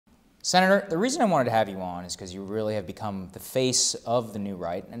Senator, the reason I wanted to have you on is because you really have become the face of the new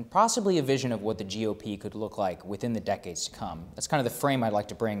right and possibly a vision of what the GOP could look like within the decades to come. That's kind of the frame I'd like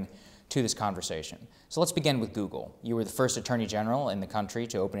to bring to this conversation. So let's begin with Google. You were the first attorney general in the country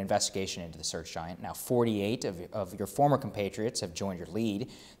to open an investigation into the search giant. Now 48 of your former compatriots have joined your lead.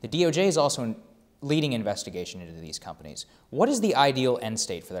 The DOJ is also leading investigation into these companies. What is the ideal end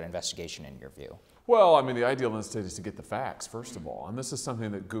state for that investigation in your view? Well, I mean, the ideal end state is to get the facts, first of all. And this is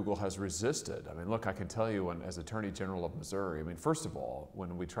something that Google has resisted. I mean, look, I can tell you, as Attorney General of Missouri, I mean, first of all,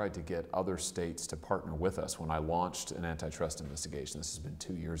 when we tried to get other states to partner with us, when I launched an antitrust investigation, this has been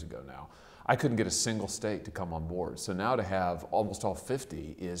 2 years ago now, I couldn't get a single state to come on board. So now to have almost all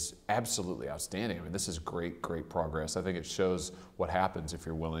 50 is absolutely outstanding. I mean, this is great, great progress. I think it shows what happens if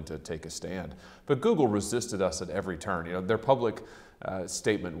you're willing to take a stand. But Google resisted us at every turn. You know, their public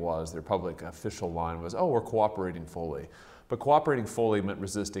statement was, their public official line was, oh, we're cooperating fully. But cooperating fully meant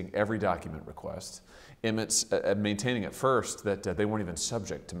resisting every document request. It meant maintaining at first that they weren't even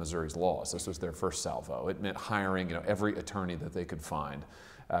subject to Missouri's laws. This was their first salvo. It meant hiring every attorney that they could find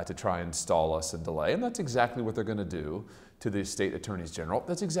to try and stall us and delay. And that's exactly what they're going to do to the state attorneys general.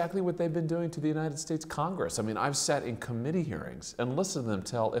 That's exactly what they've been doing to the United States Congress. I mean, I've sat in committee hearings and listened to them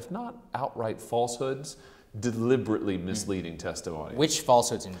tell, if not outright falsehoods, deliberately misleading testimony. Which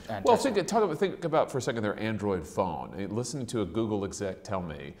falsehoods and well, think about for a second their Android phone. I mean, listening to a Google exec tell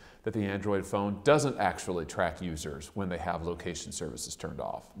me that the Android phone doesn't actually track users when they have location services turned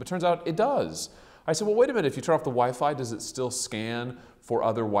off. But it turns out it does. I said, well, wait a minute, if you turn off the Wi-Fi, does it still scan for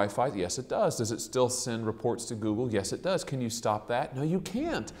other Wi-Fi? Yes, it does. Does it still send reports to Google? Yes, it does. Can you stop that? No, you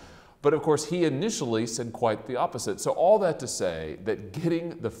can't. But of course, he initially said quite the opposite. So all that to say that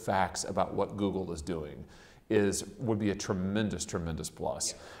getting the facts about what Google is doing would be a tremendous, tremendous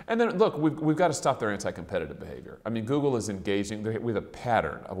plus. And then look, we've got to stop their anti-competitive behavior. I mean, Google is engaging with a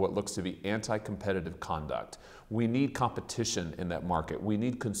pattern of what looks to be anti-competitive conduct. We need competition in that market. We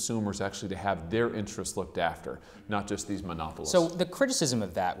need consumers actually to have their interests looked after, not just these monopolists. So the criticism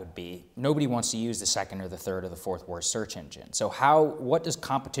of that would be nobody wants to use the second or the third or the fourth worst search engine. So what does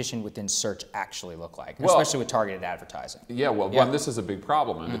competition within search actually look like, especially with targeted advertising? Yeah, well, this is a big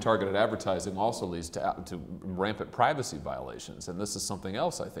problem, and the targeted advertising also leads to rampant privacy violations, and this is something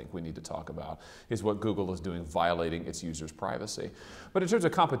else I think we need to talk about, is what Google is doing, violating its users' privacy. But in terms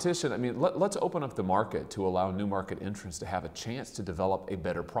of competition, I mean, let's open up the market to allow new market entrants to have a chance to develop a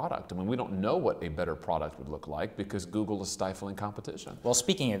better product. I mean, we don't know what a better product would look like because Google is stifling competition. Well,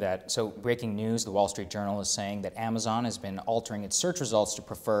 speaking of that, so breaking news, the Wall Street Journal is saying that Amazon has been altering its search results to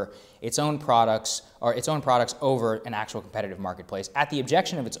prefer its own products over an actual competitive marketplace at the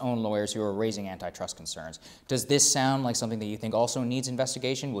objection of its own lawyers who are raising antitrust concerns. Does this sound like something that you think also needs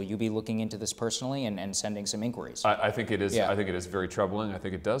investigation? Will you be looking into this personally and sending some inquiries? I think it is. I think it is very troubling. I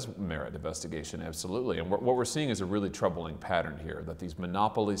think it does merit investigation, absolutely. And what we're seeing is a really troubling pattern here, that these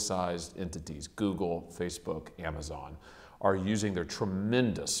monopoly-sized entities, Google, Facebook, Amazon, are using their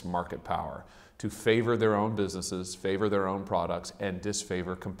tremendous market power to favor their own businesses, favor their own products, and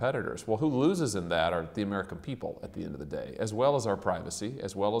disfavor competitors. Well, who loses in that are the American people at the end of the day, as well as our privacy,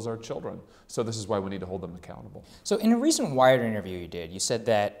 as well as our children. So this is why we need to hold them accountable. So in a recent Wired interview you did, you said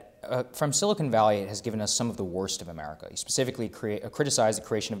that from Silicon Valley, it has given us some of the worst of America. You specifically criticized the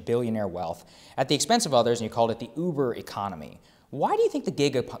creation of billionaire wealth at the expense of others, and you called it the Uber economy. Why do you think the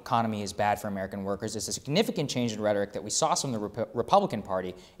gig economy is bad for American workers? It's a significant change in rhetoric that we saw from the Republican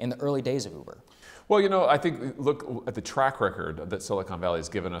Party in the early days of Uber. Well, I think, look at the track record that Silicon Valley has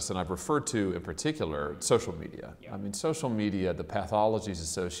given us, and I've referred to, in particular, social media. I mean, social media, the pathologies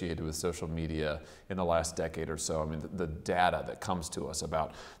associated with social media in the last decade or so, I mean, the data that comes to us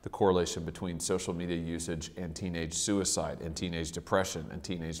about the correlation between social media usage and teenage suicide and teenage depression and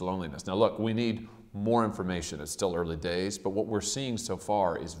teenage loneliness. Now, look, we need more information. It's still early days, but what we're seeing so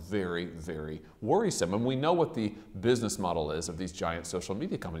far is very, very worrisome. And we know what the business model is of these giant social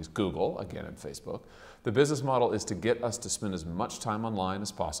media companies, Google, again, and Facebook. The business model is to get us to spend as much time online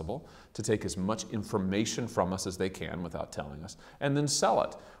as possible, to take as much information from us as they can without telling us, and then sell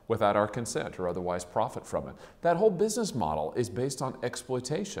it without our consent or otherwise profit from it. That whole business model is based on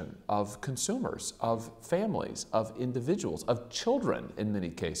exploitation of consumers, of families, of individuals, of children in many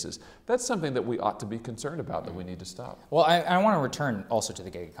cases. That's something that we ought to be concerned about, that we need to stop. Well, I want to return also to the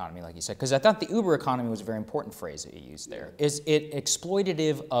gig economy, like you said, because I thought the Uber economy was a very important phrase that you used there. Is it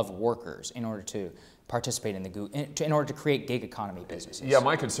exploitative of workers in order to participate in in order to create gig economy businesses? Yeah,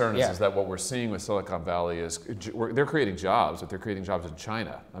 my concern is that what we're seeing with Silicon Valley is they're creating jobs, but they're creating jobs in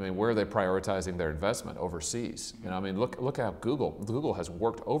China. I mean, where are they prioritizing their investment? Overseas. You know, I mean, look how Google has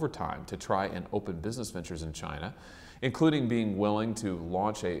worked overtime to try and open business ventures in China. including being willing to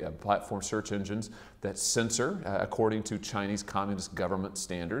launch a platform search engines that censor according to Chinese Communist government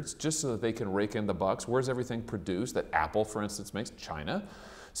standards, just so that they can rake in the bucks. Where's everything produced that Apple, for instance, makes? China.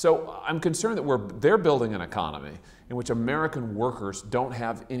 So I'm concerned that they're building an economy in which American workers don't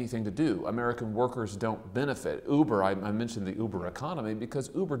have anything to do. American workers don't benefit. Uber, I mentioned the Uber economy because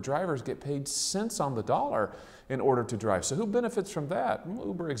Uber drivers get paid cents on the dollar in order to drive. So who benefits from that? Well,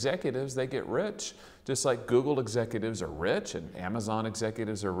 Uber executives, they get rich, just like Google executives are rich and Amazon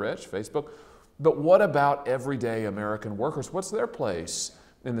executives are rich, Facebook. But what about everyday American workers? What's their place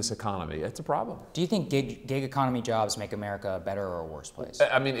in this economy? It's a problem. Do you think gig economy jobs make America a better or a worse place?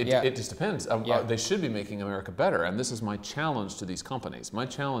 I mean, it just depends. They should be making America better, and this is my challenge to these companies. My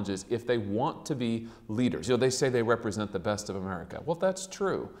challenge is if they want to be leaders, they say they represent the best of America. Well, if that's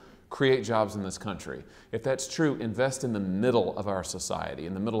true, create jobs in this country. If that's true, invest in the middle of our society,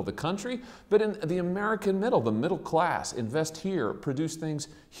 in the middle of the country, but in the American middle, the middle class. Invest here, produce things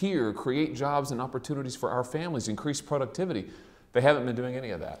here, create jobs and opportunities for our families, increase productivity. They haven't been doing any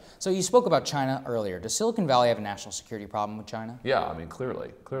of that. So you spoke about China earlier. Does Silicon Valley have a national security problem with China? Yeah, I mean,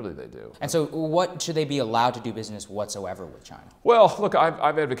 clearly they do. And so what should they be allowed to do business whatsoever with China? Well, look,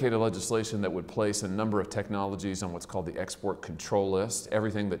 I've advocated legislation that would place a number of technologies on what's called the export control list.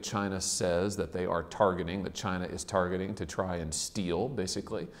 Everything that China says that they are targeting, that China is targeting to try and steal,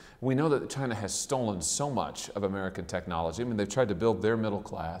 basically. We know that China has stolen so much of American technology. I mean, they've tried to build their middle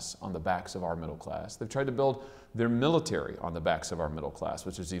class on the backs of our middle class. They've tried to build their military on the backs of our middle class,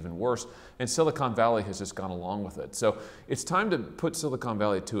 which is even worse. And Silicon Valley has just gone along with it. So it's time to put Silicon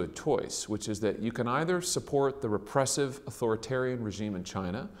Valley to a choice, which is that you can either support the repressive authoritarian regime in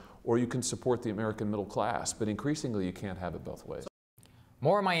China, or you can support the American middle class. But increasingly, you can't have it both ways.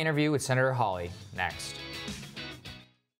 More of my interview with Senator Hawley next.